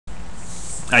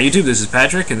YouTube, this is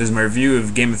Patrick, and this is my review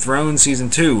of Game of Thrones Season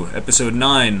 2, Episode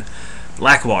 9,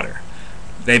 Blackwater.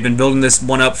 They've been building this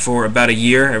one up for about a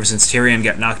year, ever since Tyrion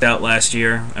got knocked out last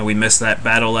year, and we missed that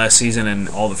battle last season, and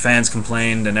all the fans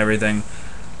complained and everything.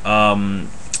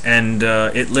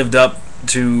 It lived up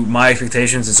to my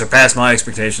expectations and surpassed my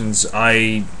expectations.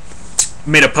 I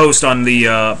made a post on the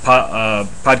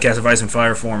podcast of Ice and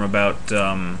Fire forum about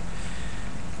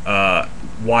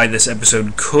why this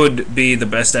episode could be the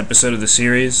best episode of the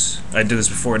series. I did this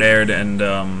before it aired,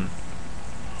 and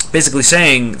basically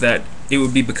saying that it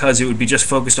would be because it would be just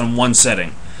focused on one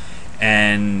setting,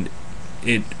 and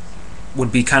it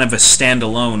would be kind of a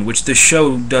standalone, which this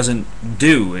show doesn't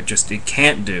do. It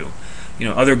can't do. You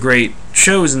know, other great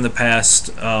shows in the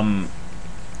past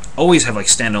always have like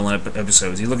standalone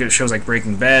episodes. You look at shows like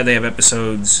Breaking Bad; they have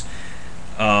episodes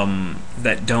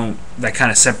that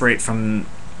kind of separate from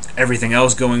everything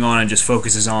else going on and just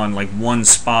focuses on like one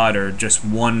spot or just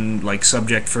one like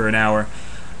subject for an hour.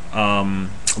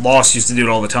 Lost used to do it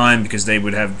all the time because they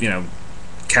would have, you know,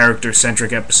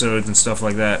 character-centric episodes and stuff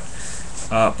like that.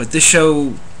 But this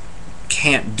show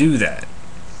can't do that.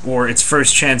 Or its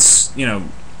first chance, you know,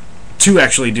 to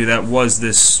actually do that was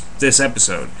this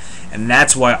episode. And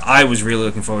that's why I was really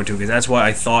looking forward to it, because that's why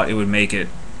I thought it would make it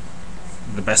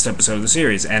the best episode of the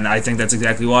series. And I think that's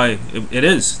exactly why it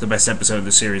is the best episode of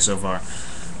the series so far.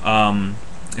 From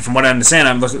what I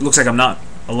understand, it looks like I'm not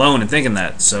alone in thinking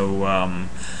that. So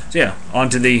yeah, on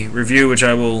to the review, which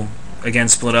I will again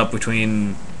split up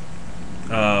between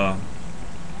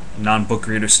non-book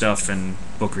reader stuff and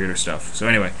book reader stuff. So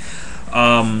anyway,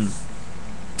 I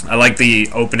like the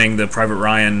opening, the Private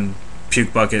Ryan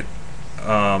puke bucket.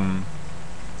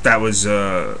 That was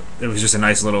it was just a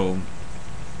nice little,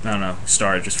 I don't know,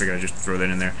 star. I just figured I'd just throw that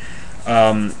in there.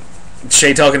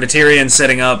 Shay talking to Tyrion,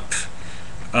 setting up,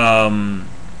 kind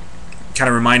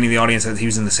of reminding the audience that he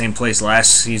was in the same place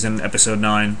last season, episode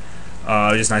 9.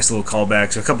 Just nice little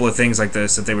callbacks. A couple of things like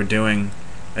this that they were doing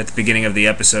at the beginning of the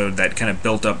episode that kind of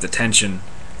built up the tension.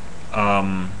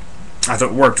 I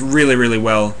thought worked really, really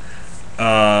well.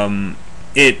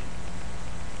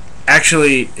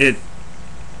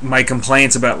 My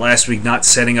complaints about last week not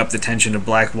setting up the tension of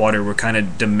Blackwater were kind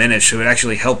of diminished, so it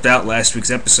actually helped out last week's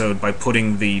episode by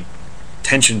putting the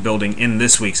tension building in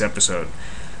this week's episode.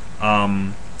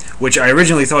 Which I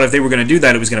originally thought if they were going to do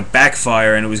that, it was going to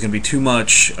backfire and it was going to be too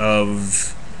much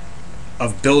of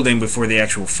building before the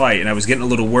actual fight. And I was getting a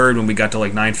little worried when we got to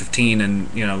like 9:15 and,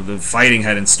 you know, the fighting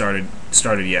hadn't started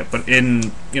yet. But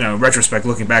in, you know, retrospect,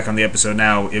 looking back on the episode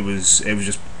now, it was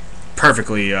just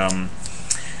perfectly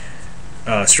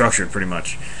structured, pretty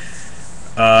much.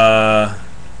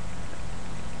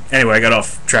 Anyway, I got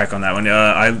off track on that one.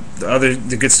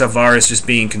 The good stuff, Varys just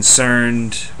being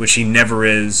concerned, which he never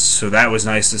is, so that was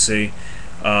nice to see.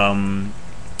 You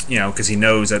know, because he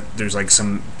knows that there's like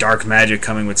some dark magic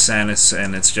coming with Stannis,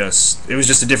 and it was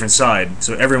just a different side.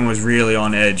 So everyone was really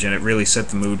on edge, and it really set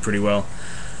the mood pretty well.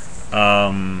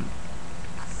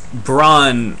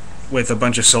 Bronn, with a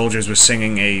bunch of soldiers, was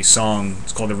singing a song.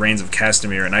 It's called "The Rains of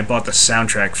Castamere," and I bought the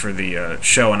soundtrack for the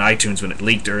show on iTunes when it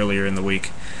leaked earlier in the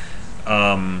week.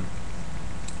 The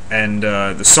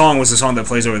song was the song that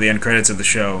plays over the end credits of the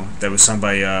show, that was sung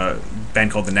by a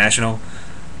band called The National.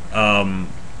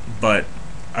 But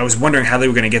I was wondering how they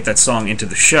were going to get that song into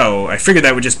the show. I figured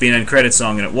that would just be an end credits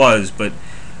song, and it was, but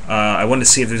I wanted to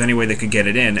see if there's any way they could get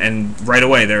it in, and right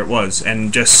away there it was,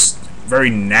 and just very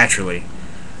naturally.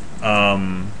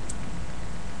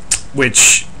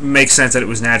 Which makes sense that it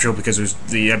was natural, because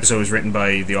the episode was written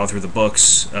by the author of the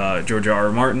books, George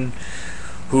R.R. Martin,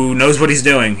 who knows what he's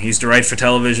doing. He used to write for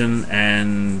television,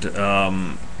 and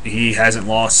he hasn't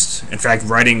lost. In fact,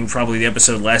 writing probably the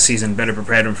episode last season better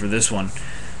prepared him for this one.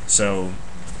 So,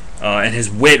 and his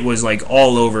wit was like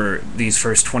all over these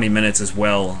first 20 minutes as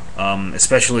well,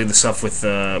 especially the stuff with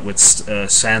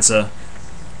Sansa.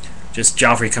 Just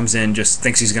Joffrey comes in, just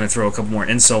thinks he's going to throw a couple more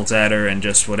insults at her and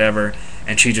just whatever,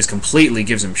 and she just completely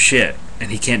gives him shit,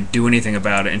 and he can't do anything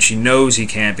about it, and she knows he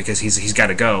can't because he's got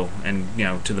to go and, you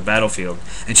know, to the battlefield,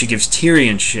 and she gives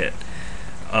Tyrion shit,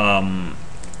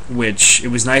 which it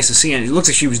was nice to see, and it looks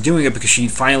like she was doing it because she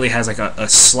finally has like a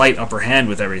slight upper hand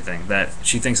with everything, that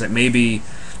she thinks that maybe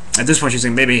at this point she's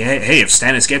saying maybe hey, if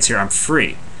Stannis gets here, I'm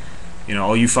free, you know,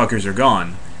 all you fuckers are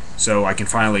gone. So I can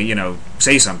finally, you know,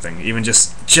 say something, even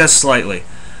just slightly,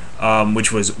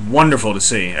 which was wonderful to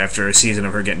see after a season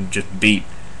of her getting just beat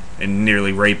and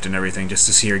nearly raped and everything, just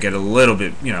to see her get a little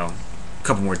bit, you know, a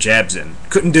couple more jabs in.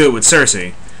 Couldn't do it with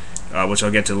Cersei, which I'll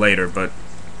get to later, but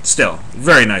still,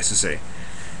 very nice to see.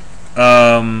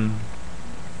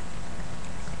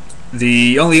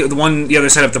 The other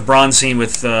setup, the bronze scene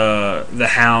with the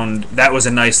Hound, that was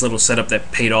a nice little setup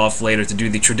that paid off later to do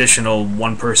the traditional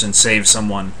one person save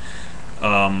someone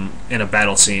in a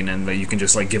battle scene, and that you can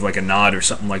just like give like a nod or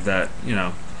something like that, you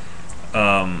know.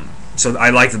 So I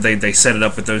like that they set it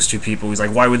up with those two people. He's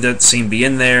like, why would that scene be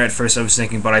in there? At first I was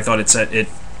thinking, but I thought it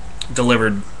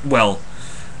delivered well,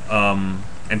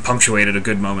 and punctuated a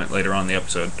good moment later on in the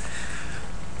episode.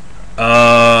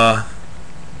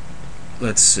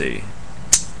 Let's see.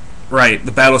 Right,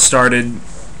 the battle started.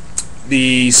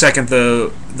 The second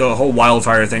the whole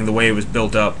wildfire thing, the way it was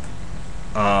built up,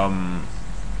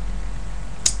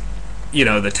 you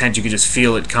know, the tent, you could just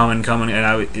feel it coming,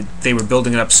 and they were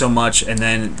building it up so much, and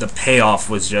then the payoff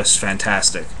was just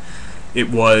fantastic. It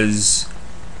was.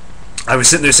 I was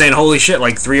sitting there saying, "Holy shit!"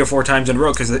 like 3 or 4 times in a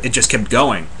row, because it just kept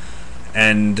going,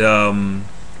 and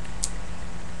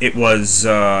it was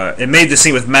it made the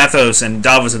scene with Mathos and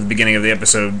Davos at the beginning of the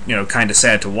episode, you know, kind of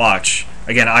sad to watch.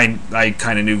 Again, I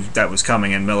kind of knew that was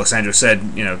coming, and Melisandre said,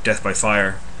 you know, death by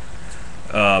fire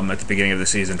at the beginning of the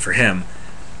season for him.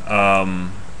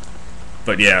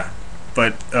 But yeah,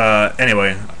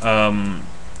 anyway,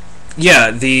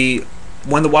 yeah,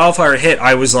 when the wildfire hit,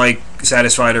 I was like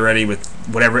satisfied already with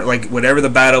whatever the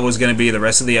battle was going to be the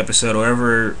rest of the episode,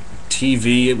 whatever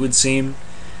TV it would seem.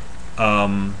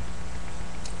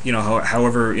 You know,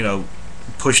 however, you know,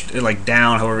 pushed like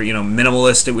down, however, you know,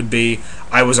 minimalist it would be,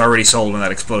 I was already sold when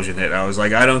that explosion hit. I was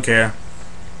like, I don't care.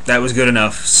 That was good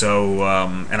enough. So,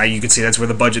 and you could see that's where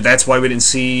the budget. That's why we didn't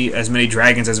see as many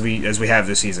dragons as we have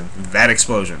this season. That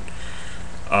explosion,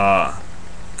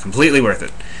 completely worth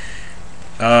it.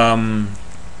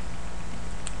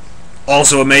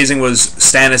 Also amazing was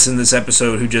Stannis in this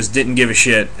episode, who just didn't give a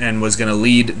shit and was going to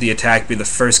lead the attack, be the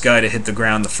first guy to hit the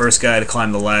ground, the first guy to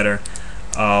climb the ladder.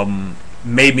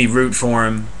 Made me root for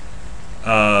him,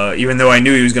 even though I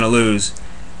knew he was going to lose.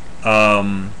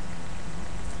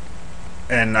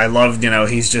 And I loved, you know,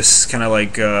 he's just kind of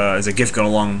like, there's a gif going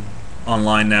along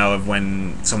online now of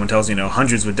when someone tells you, you know,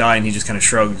 hundreds would die, and he just kind of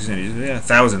shrugs, and he's, yeah,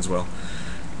 thousands will.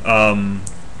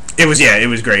 It was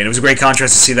great. It was a great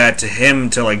contrast to see that to him,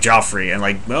 to like Joffrey, and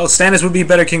like, well, Stannis would be a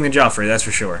better king than Joffrey, that's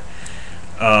for sure.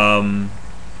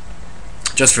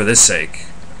 Just for this sake.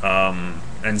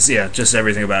 And yeah, just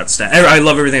everything about Stannis. I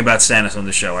love everything about Stannis on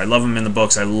the show. I love him in the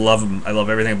books. I love him. I love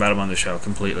everything about him on the show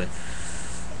completely.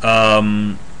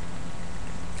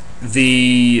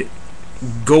 The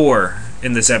gore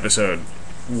in this episode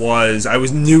was,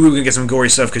 knew we were gonna get some gory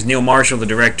stuff because Neil Marshall, the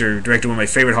directed one of my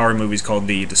favorite horror movies called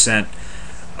The Descent.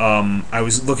 I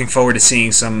was looking forward to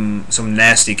seeing some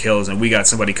nasty kills, and we got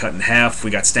somebody cut in half.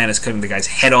 We got Stannis cutting the guy's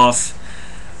head off.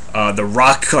 The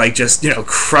Rock, like, just, you know,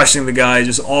 crushing the guy.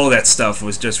 Just all that stuff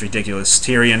was just ridiculous.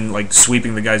 Tyrion, like,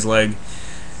 sweeping the guy's leg,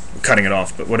 cutting it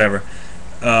off, but whatever.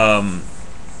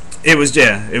 It was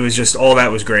just, all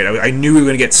that was great. I knew we were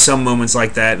going to get some moments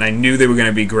like that, and I knew they were going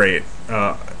to be great.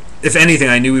 If anything,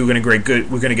 I knew we were going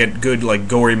to get good, like,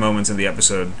 gory moments in the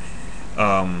episode.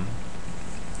 And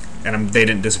they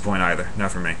didn't disappoint either.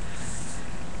 Not for me.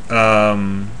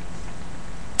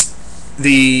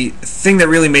 The thing that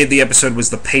really made the episode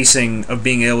was the pacing of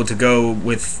being able to go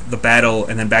with the battle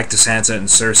and then back to Sansa and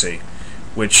Cersei,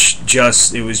 which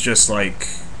it was just like,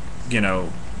 you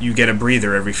know, you get a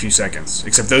breather every few seconds.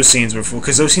 Except those scenes were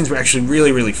because those scenes were actually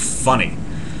really, really funny.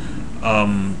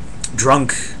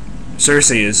 Drunk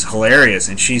Cersei is hilarious,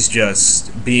 and she's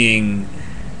just being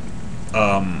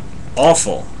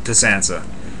awful to Sansa.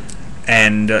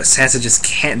 And Sansa just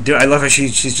can't do it. I love how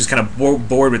she's just kind of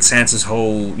bored with Sansa's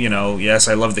whole, you know, yes,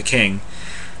 I love the king.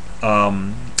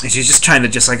 And she's just trying to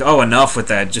just like, oh, enough with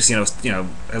that. Just, you know,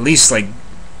 at least like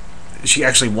she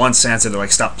actually wants Sansa to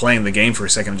like stop playing the game for a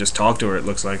second and just talk to her. It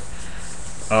looks like.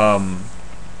 But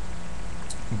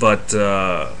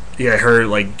yeah, her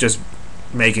like just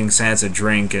making Sansa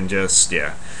drink and just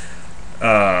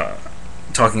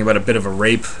talking about a bit of a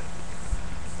rape.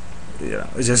 Yeah,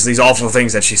 it's just these awful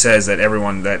things that she says that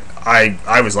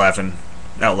I was laughing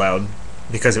out loud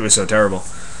because it was so terrible.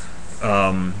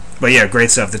 But yeah,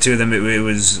 great stuff. The two of them, it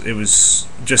was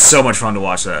just so much fun to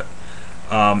watch that.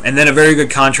 And then a very good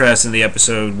contrast in the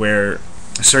episode where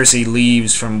Cersei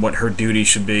leaves from what her duties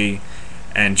should be,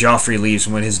 and Joffrey leaves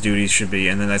from what his duties should be,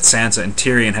 and then that Sansa and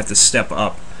Tyrion have to step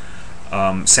up.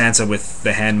 Sansa with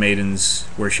the handmaidens,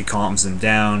 where she calms them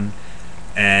down,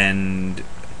 and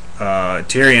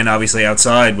Tyrion obviously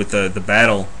outside with the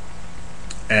battle,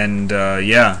 and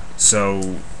yeah,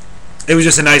 so it was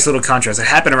just a nice little contrast. It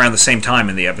happened around the same time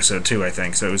in the episode too, I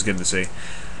think, so it was good to see.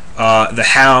 The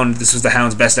Hound, this was the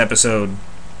Hound's best episode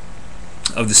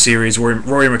of the series.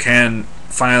 Rory McCann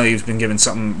finally has been given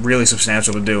something really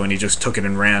substantial to do, and he just took it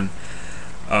and ran.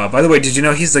 By the way, did you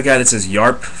know he's the guy that says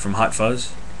Yarp from Hot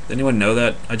Fuzz? Did anyone know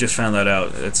that? I just found that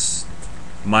out. It's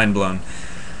mind blown.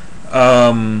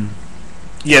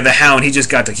 Yeah, the Hound. He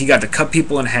got to cut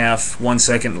people in half. 1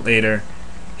 second later,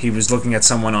 he was looking at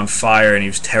someone on fire, and he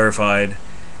was terrified.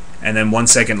 And then 1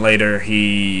 second later,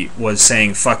 he was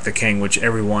saying "fuck the king," which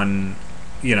everyone,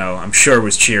 I'm sure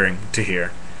was cheering to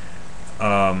hear.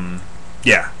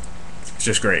 Yeah, it's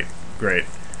just great.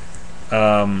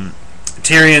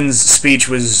 Tyrion's speech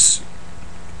was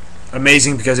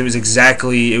amazing because it was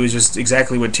just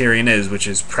exactly what Tyrion is, which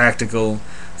is practical,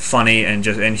 funny, and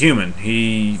human.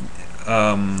 He,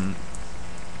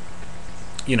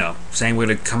 saying we're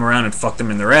gonna come around and fuck them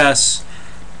in their ass.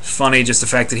 Funny, just the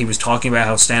fact that he was talking about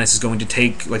how Stannis is going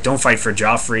to don't fight for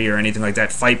Joffrey or anything like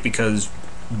that. Fight because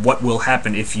what will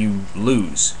happen if you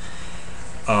lose.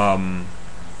 And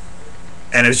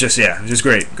it was just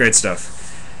great stuff.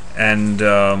 And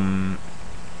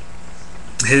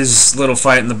his little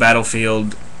fight in the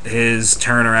battlefield, his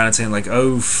turn around and saying like,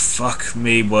 "Oh fuck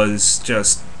me," was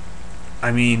just,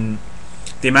 the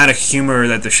amount of humor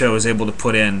that the show is able to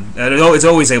put in, it's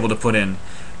always able to put in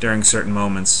during certain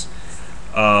moments,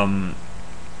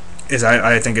 is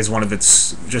I think is one of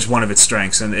its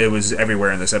strengths, and it was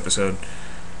everywhere in this episode.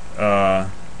 Yeah,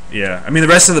 the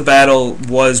rest of the battle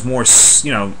was more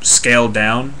scaled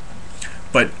down,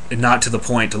 but not to the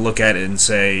point to look at it and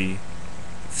say,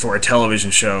 for a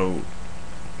television show,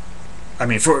 not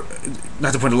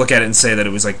the point to look at it and say that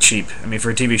it was like cheap. For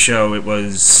a TV show, it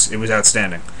was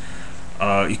outstanding.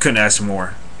 You couldn't ask for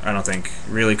more, I don't think.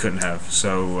 Really couldn't have.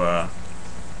 So,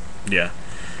 yeah.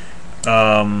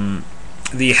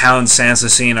 The Hound Sansa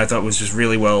scene I thought was just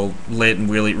really well lit and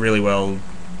really well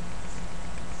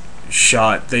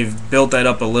shot. They've built that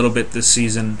up a little bit this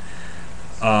season.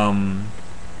 And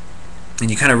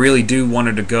you kind of really do want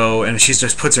her to go, and she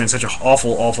just puts her in such an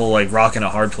awful like rock in a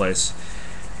hard place.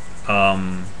 At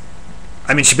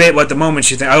the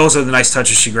moment also the nice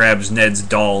touch is she grabs Ned's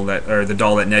doll the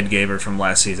doll that Ned gave her from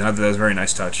last season. I thought that was a very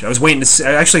nice touch. I was waiting to see,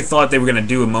 I actually thought they were going to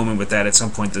do a moment with that at some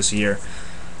point this year.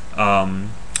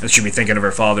 She'd be thinking of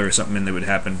her father or something, and that would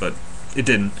happen, but it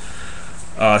didn't.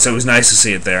 So it was nice to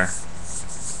see it there.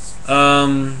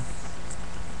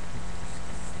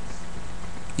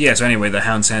 Yeah, so anyway, the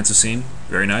Hound Sansa scene,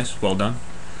 very nice, well done.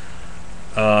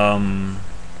 The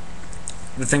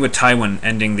thing with Tywin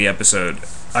ending the episode,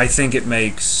 I think it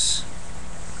makes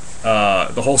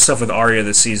the whole stuff with Arya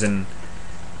this season,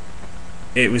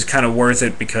 it was kind of worth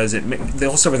it because the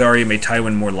whole stuff with Arya made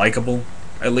Tywin more likable,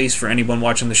 at least for anyone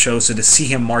watching the show. So to see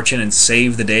him march in and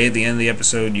save the day at the end of the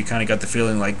episode, you kind of got the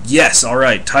feeling like, yes, all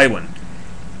right, Tywin.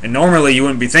 And normally you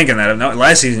wouldn't be thinking that.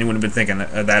 Last season you wouldn't have been thinking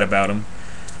that about him.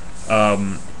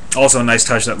 Also a nice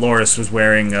touch that Loras was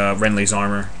wearing Renly's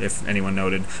armor, if anyone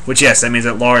noted. Which, yes, that means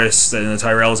that Loras and the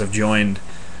Tyrells have joined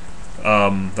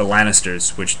the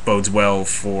Lannisters, which bodes well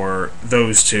for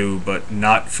those two, but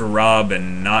not for Robb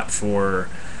and not for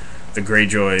the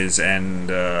Greyjoys, and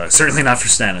certainly not for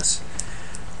Stannis.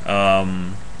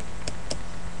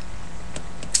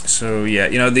 So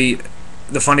yeah, the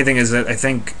funny thing is that I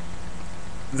think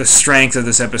the strength of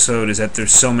this episode is that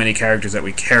there's so many characters that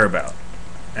we care about,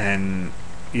 and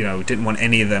didn't want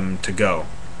any of them to go.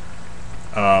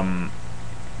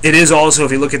 It is also,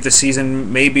 if you look at the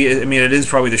season, maybe it is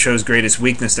probably the show's greatest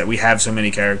weakness that we have so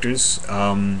many characters.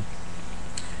 And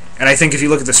I think if you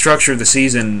look at the structure of the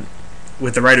season,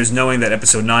 with the writers knowing that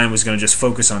episode 9 was going to just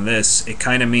focus on this, it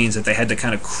kind of means that they had to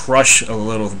kind of crush a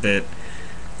little bit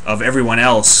of everyone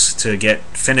else to get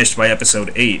finished by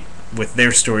episode 8 with their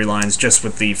storylines, just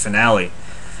with the finale.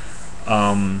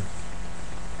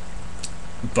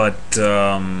 But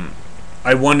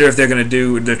I wonder if they're going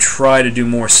to try to do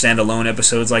more standalone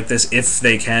episodes like this, if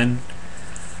they can.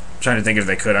 I'm trying to think if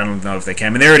they could. I don't know if they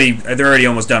can. They're already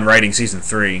almost done writing season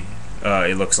 3.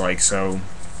 It looks like, so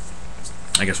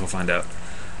I guess we'll find out.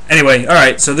 Anyway, all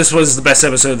right. So this was the best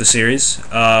episode of the series.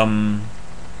 We'll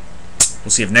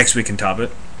see if next week can top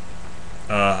it.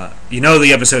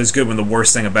 The episode is good when the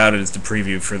worst thing about it is the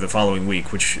preview for the following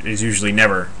week, which is usually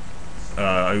never.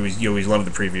 You always love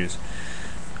the previews.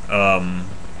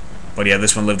 But yeah,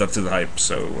 this one lived up to the hype,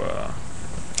 so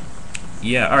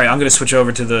yeah. Alright, I'm going to switch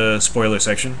over to the spoiler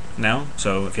section now,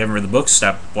 so if you haven't read the books,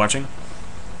 stop watching.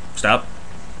 Stop.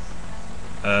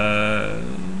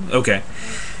 Okay.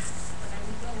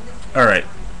 Alright.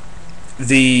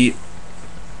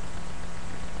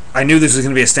 I knew this was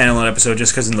going to be a standalone episode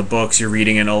just because in the books you're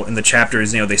reading and in the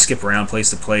chapters, they skip around place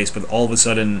to place, but all of a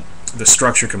sudden the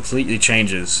structure completely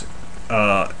changes.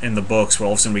 in the books, where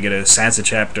all of a sudden we get a Sansa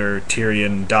chapter,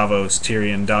 Tyrion, Davos,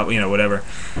 Tyrion, whatever.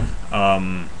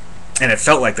 And it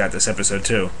felt like that this episode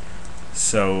too.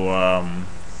 So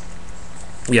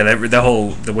yeah,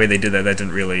 the way they did that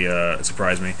didn't really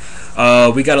surprise me.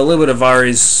 We got a little bit of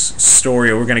Varys'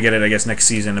 story. We're gonna get it, I guess, next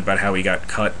season, about how he got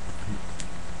cut.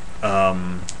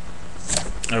 I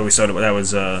always thought that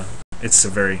was it's a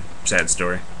very sad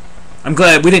story. I'm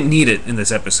glad we didn't need it in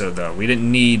this episode, though. We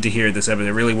didn't need to hear this episode.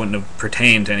 It really wouldn't have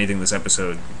pertained to anything this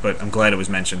episode, but I'm glad it was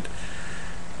mentioned.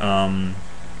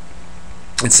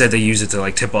 Instead, they used it to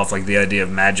like tip off like the idea of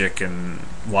magic and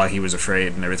why he was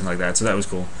afraid and everything like that. So that was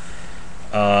cool.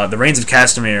 The Reigns of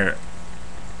Castamere.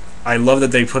 I love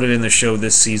that they put it in the show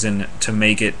this season to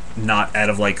make it not out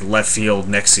of like left field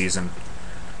next season.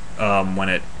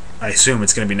 I assume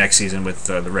it's going to be next season with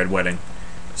the Red Wedding.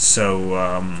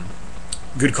 So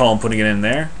good call on putting it in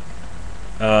there.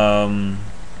 The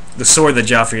sword that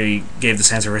Joffrey gave to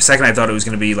Sansa, for a second I thought it was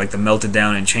going to be like the melted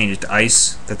down and changed to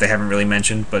ice that they haven't really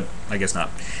mentioned, but I guess not.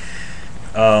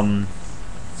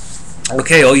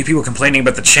 Okay, all you people complaining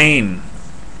about the chain,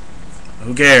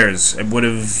 who cares? It would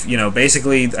have,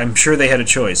 basically, I'm sure they had a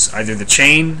choice. Either the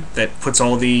chain that puts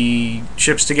all the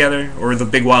ships together, or the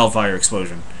big wildfire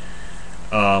explosion.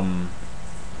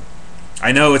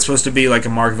 I know it's supposed to be like a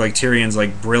mark of like Tyrion's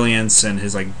like brilliance and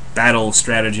his like battle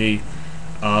strategy,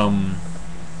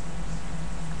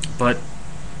 but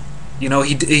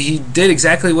he did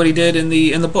exactly what he did in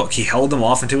the book. He held them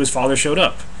off until his father showed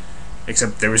up,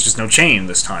 except there was just no chain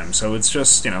this time. So it's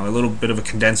just a little bit of a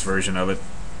condensed version of it.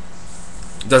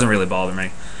 It doesn't really bother me.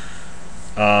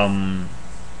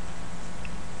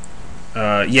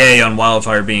 Yay on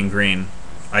wildfire being green.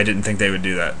 I didn't think they would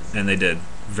do that, and they did.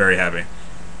 Very happy.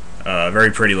 Very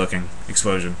pretty looking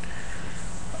explosion.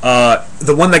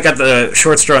 The one that got the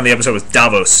short straw in the episode was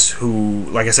Davos, who,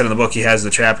 like I said in the book, he has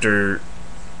the chapter,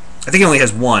 I think he only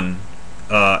has one,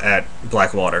 at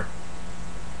Blackwater,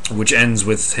 which ends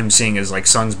with him seeing his like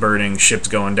sun's burning, ships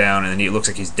going down, and then it looks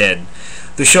like he's dead.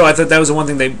 The show, I thought that was the one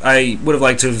thing I would have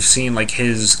liked to have seen, like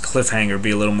his cliffhanger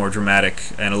be a little more dramatic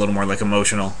and a little more like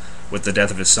emotional with the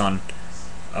death of his son.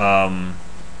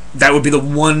 That would be the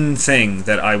one thing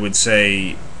that I would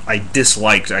say I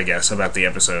disliked, I guess, about the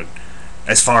episode,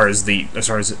 as far as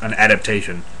an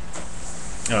adaptation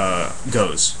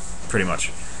goes, pretty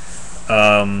much.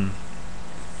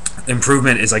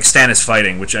 Improvement is like Stannis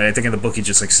fighting, which I think in the book he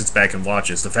just like sits back and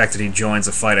watches. The fact that he joins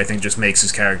the fight, I think, just makes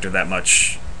his character that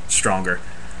much stronger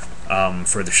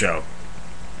for the show,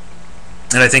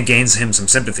 and I think gains him some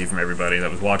sympathy from everybody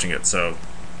that was watching it. So,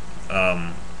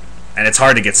 and it's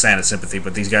hard to get Stannis sympathy,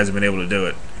 but these guys have been able to do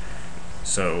it.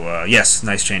 So yes,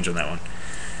 nice change on that one.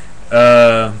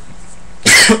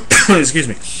 Excuse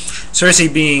me.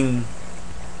 Cersei being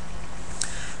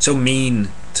so mean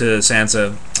to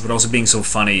Sansa, but also being so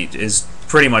funny, is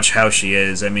pretty much how she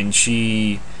is. I mean,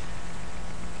 she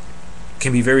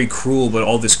can be very cruel, but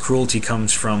all this cruelty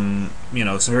comes from,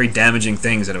 some very damaging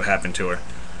things that have happened to her.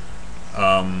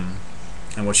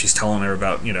 And what she's telling her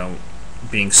about,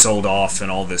 being sold off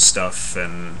and all this stuff,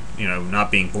 and,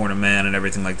 not being born a man and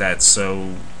everything like that.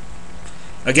 So,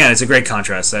 again, it's a great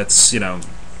contrast. That's,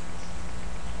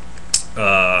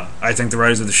 I think the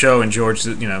writers of the show and George,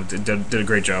 did a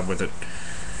great job with it.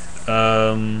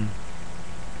 I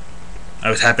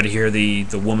was happy to hear the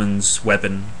woman's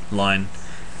weapon line.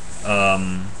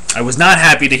 I was not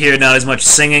happy to hear not as much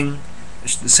singing.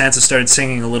 Sansa started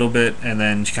singing a little bit, and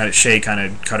then Shay kind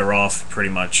of cut her off pretty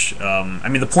much. I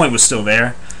mean, the point was still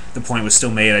there. The point was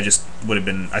still made. I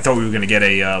thought we were going to get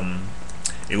a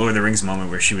Lord of the Rings moment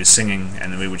where she was singing,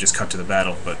 and then we would just cut to the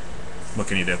battle. But what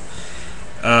can you do?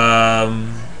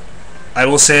 I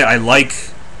will say I like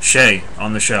Shay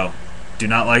on the show. Do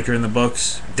not like her in the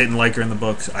books. Didn't like her in the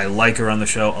books. I like her on the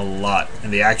show a lot,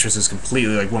 and the actress has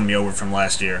completely won me over from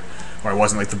last year, where I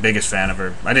wasn't the biggest fan of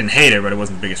her. I didn't hate her, but I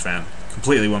wasn't the biggest fan.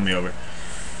 Completely won me over.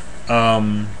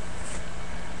 The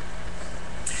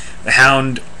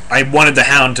Hound. I wanted the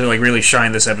Hound to really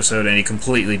shine this episode, and he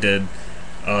completely did.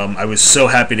 I was so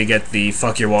happy to get the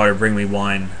 "fuck your water, bring me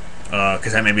wine,"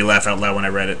 because that made me laugh out loud when I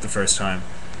read it the first time.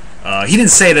 He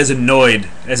didn't say it as annoyed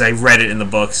as I read it in the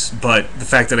books, but the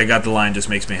fact that I got the line just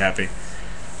makes me happy.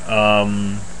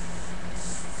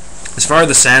 As far as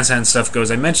the Sansa and stuff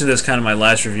goes, I mentioned this kind of in my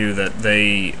last review, that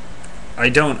I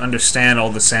don't understand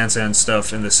all the Sansa and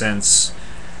stuff in the sense,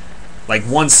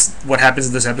 once what happens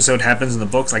in this episode happens in the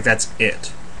books, that's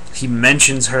it. He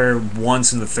mentions her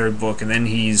once in the third book, and then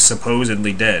he's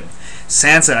supposedly dead.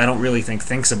 Sansa, I don't really think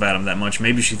thinks about him that much.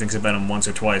 Maybe she thinks about him once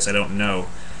or twice, I don't know.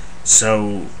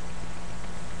 So,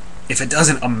 if it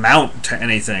doesn't amount to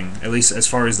anything, at least as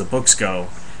far as the books go,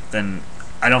 then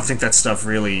I don't think that stuff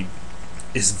really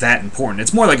is that important.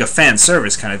 It's more like a fan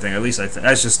service kind of thing. At least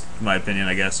that's just my opinion,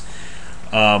 I guess.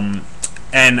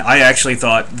 And I actually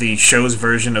thought the show's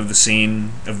version of the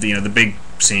scene of the big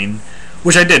scene,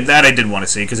 which I did want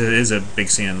to see because it is a big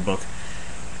scene in the book.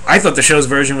 I thought the show's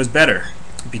version was better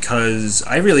because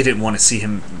I really didn't want to see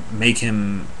have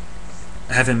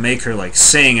him make her like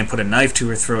sing and put a knife to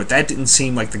her throat. That didn't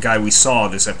seem like the guy we saw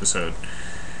this episode.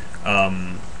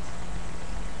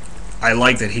 I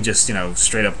like that he just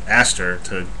straight up asked her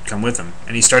to come with him,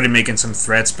 and he started making some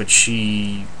threats, but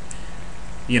she,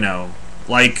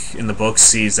 like in the book,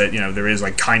 sees that there is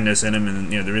like kindness in him,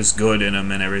 and there is good in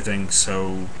him and everything.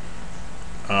 So,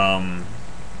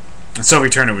 Sophie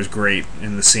Turner was great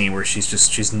in the scene where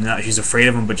she's afraid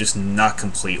of him, but just not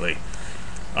completely,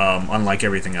 unlike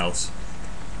everything else.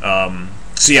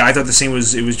 So yeah, I thought the scene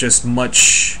was just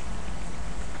much.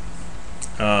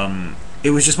 It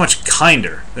was just much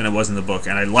kinder than it was in the book,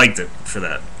 and I liked it for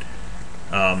that.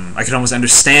 I could almost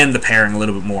understand the pairing a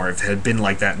little bit more if it had been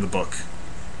like that in the book,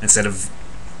 instead of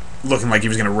looking like he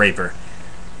was going to rape her.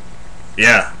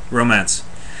 Yeah, romance.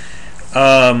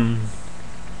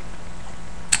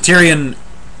 Tyrion,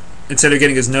 instead of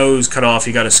getting his nose cut off,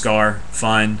 he got a scar.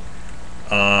 Fine.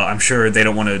 I'm sure they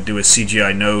don't want to do a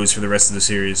CGI nose for the rest of the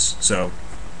series, so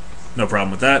no problem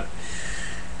with that.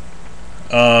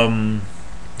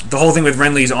 The whole thing with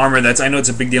Renly's armor, I know it's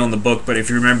a big deal in the book, but if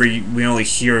you remember, we only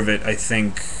hear of it, I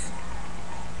think...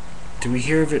 Do we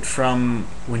hear of it from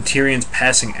when Tyrion's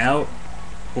passing out?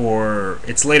 Or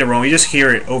it's later on, we just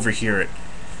overhear it.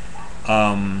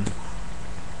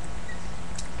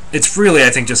 It's really,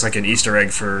 I think, just like an Easter egg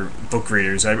for book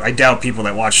readers. I doubt people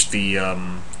that watch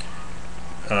that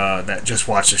just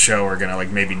watch the show are gonna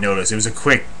maybe notice. It was a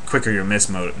quicker you miss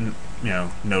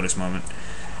notice moment.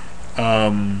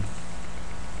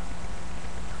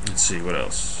 Let's see, what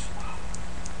else?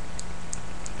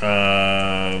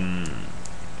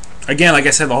 Again, like I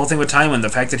said, the whole thing with Tywin, the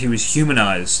fact that he was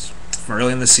humanized from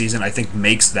early in the season, I think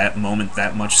makes that moment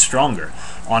that much stronger.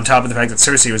 On top of the fact that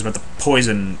Cersei was about to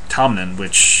poison Tommen,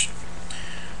 which,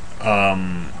 I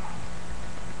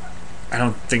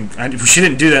don't think... she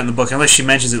didn't do that in the book, unless she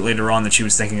mentions it later on that she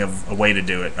was thinking of a way to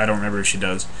do it. I don't remember if she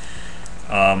does.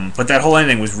 But that whole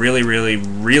ending was really, really,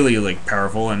 really,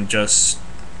 powerful, and just...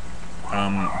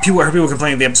 I heard people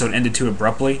complaining the episode ended too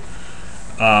abruptly.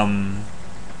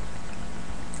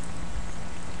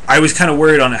 I was kind of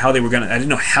worried on how they were gonna... I didn't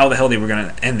know how the hell they were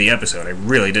gonna end the episode. I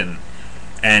really didn't.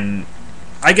 And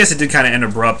I guess it did kind of end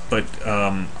abrupt, but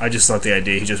I just thought the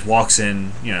idea, he just walks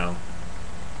in,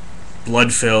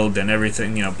 blood-filled and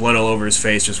everything, blood all over his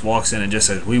face, just walks in and just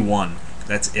says, "We won.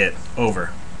 That's it.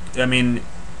 Over." I mean,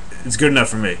 it's good enough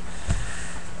for me.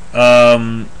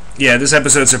 Yeah, this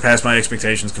episode surpassed my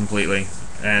expectations completely,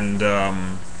 and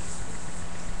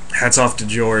hats off to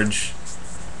George.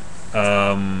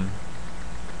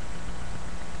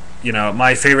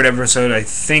 My favorite episode, I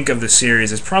think, of the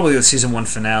series is probably the season 1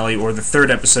 finale or the third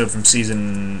episode from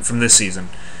this season.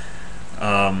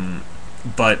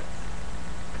 But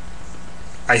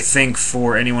I think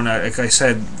for anyone, like I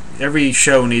said, every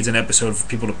show needs an episode for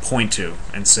people to point to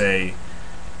and say,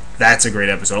 that's a great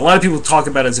episode. A lot of people talk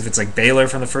about it as if it's like Baylor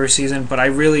from the first season, but I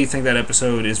really think that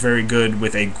episode is very good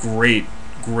with a great,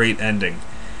 great ending.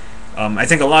 I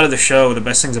think a lot of the show, the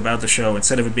best things about the show,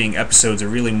 instead of it being episodes, are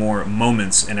really more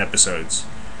moments in episodes.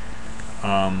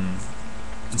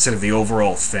 Instead of the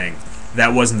overall thing.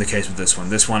 That wasn't the case with this one.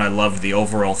 This one I loved the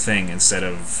overall thing instead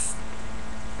of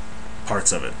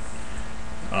parts of it.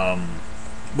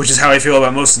 Which is how I feel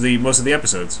about most of the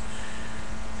episodes.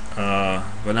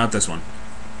 But not this one.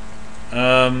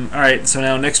 Alright, so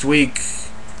now next week...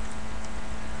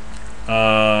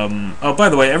 oh, by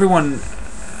the way,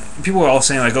 people are all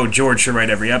saying, like, oh, George should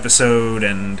write every episode,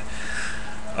 and...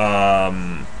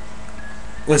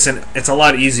 listen, it's a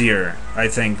lot easier, I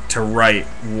think, to write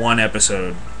one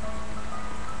episode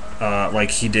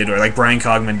like he did, or like Brian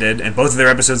Cogman did, and both of their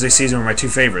episodes this season were my two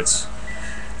favorites,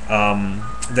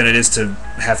 than it is to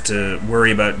have to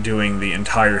worry about doing the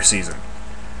entire season.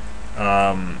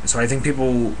 So I think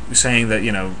people saying that,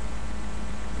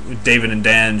 David and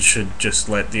Dan should just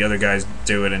let the other guys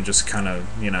do it and just kind of,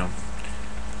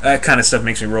 that kind of stuff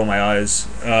makes me roll my eyes.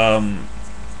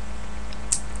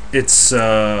 It's,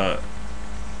 also,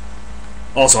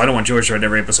 I don't want George to write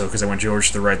every episode because I want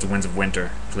George to write The Winds of Winter,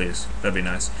 please. That'd be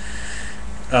nice.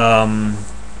 I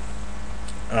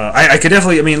could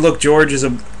definitely, look, George is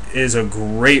a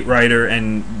great writer,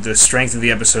 and the strength of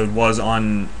the episode was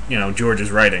on,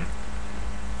 George's writing.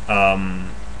 But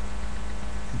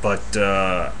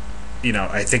I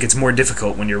think it's more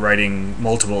difficult when you're writing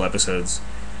multiple episodes.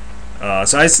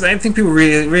 So I think people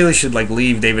really should like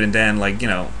leave David and Dan, like, you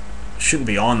know, shouldn't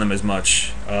be on them as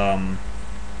much,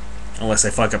 unless they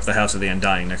fuck up the House of the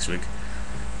Undying next week.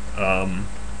 Then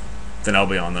I'll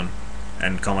be on them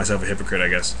and call myself a hypocrite, I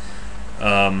guess.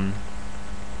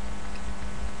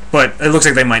 But it looks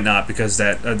like they might not, because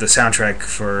that the soundtrack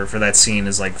for that scene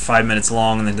is like 5 minutes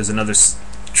long, and then there's another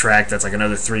track that's like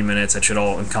another 3 minutes that should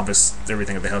all encompass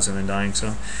everything at the House of the Undying.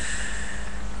 So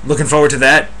looking forward to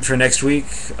that for next week.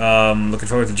 Looking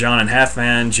forward to John and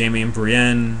Halfman, Jamie and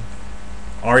Brienne,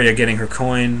 Arya getting her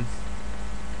coin.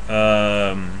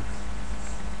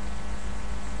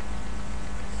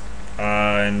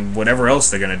 And whatever else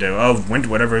they're gonna do. Oh,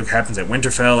 whatever happens at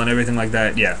Winterfell and everything like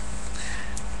that. Yeah.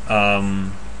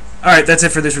 Alright, that's it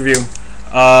for this review.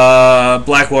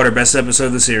 Blackwater, best episode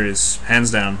of the series. Hands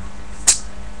down.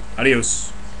 Adios.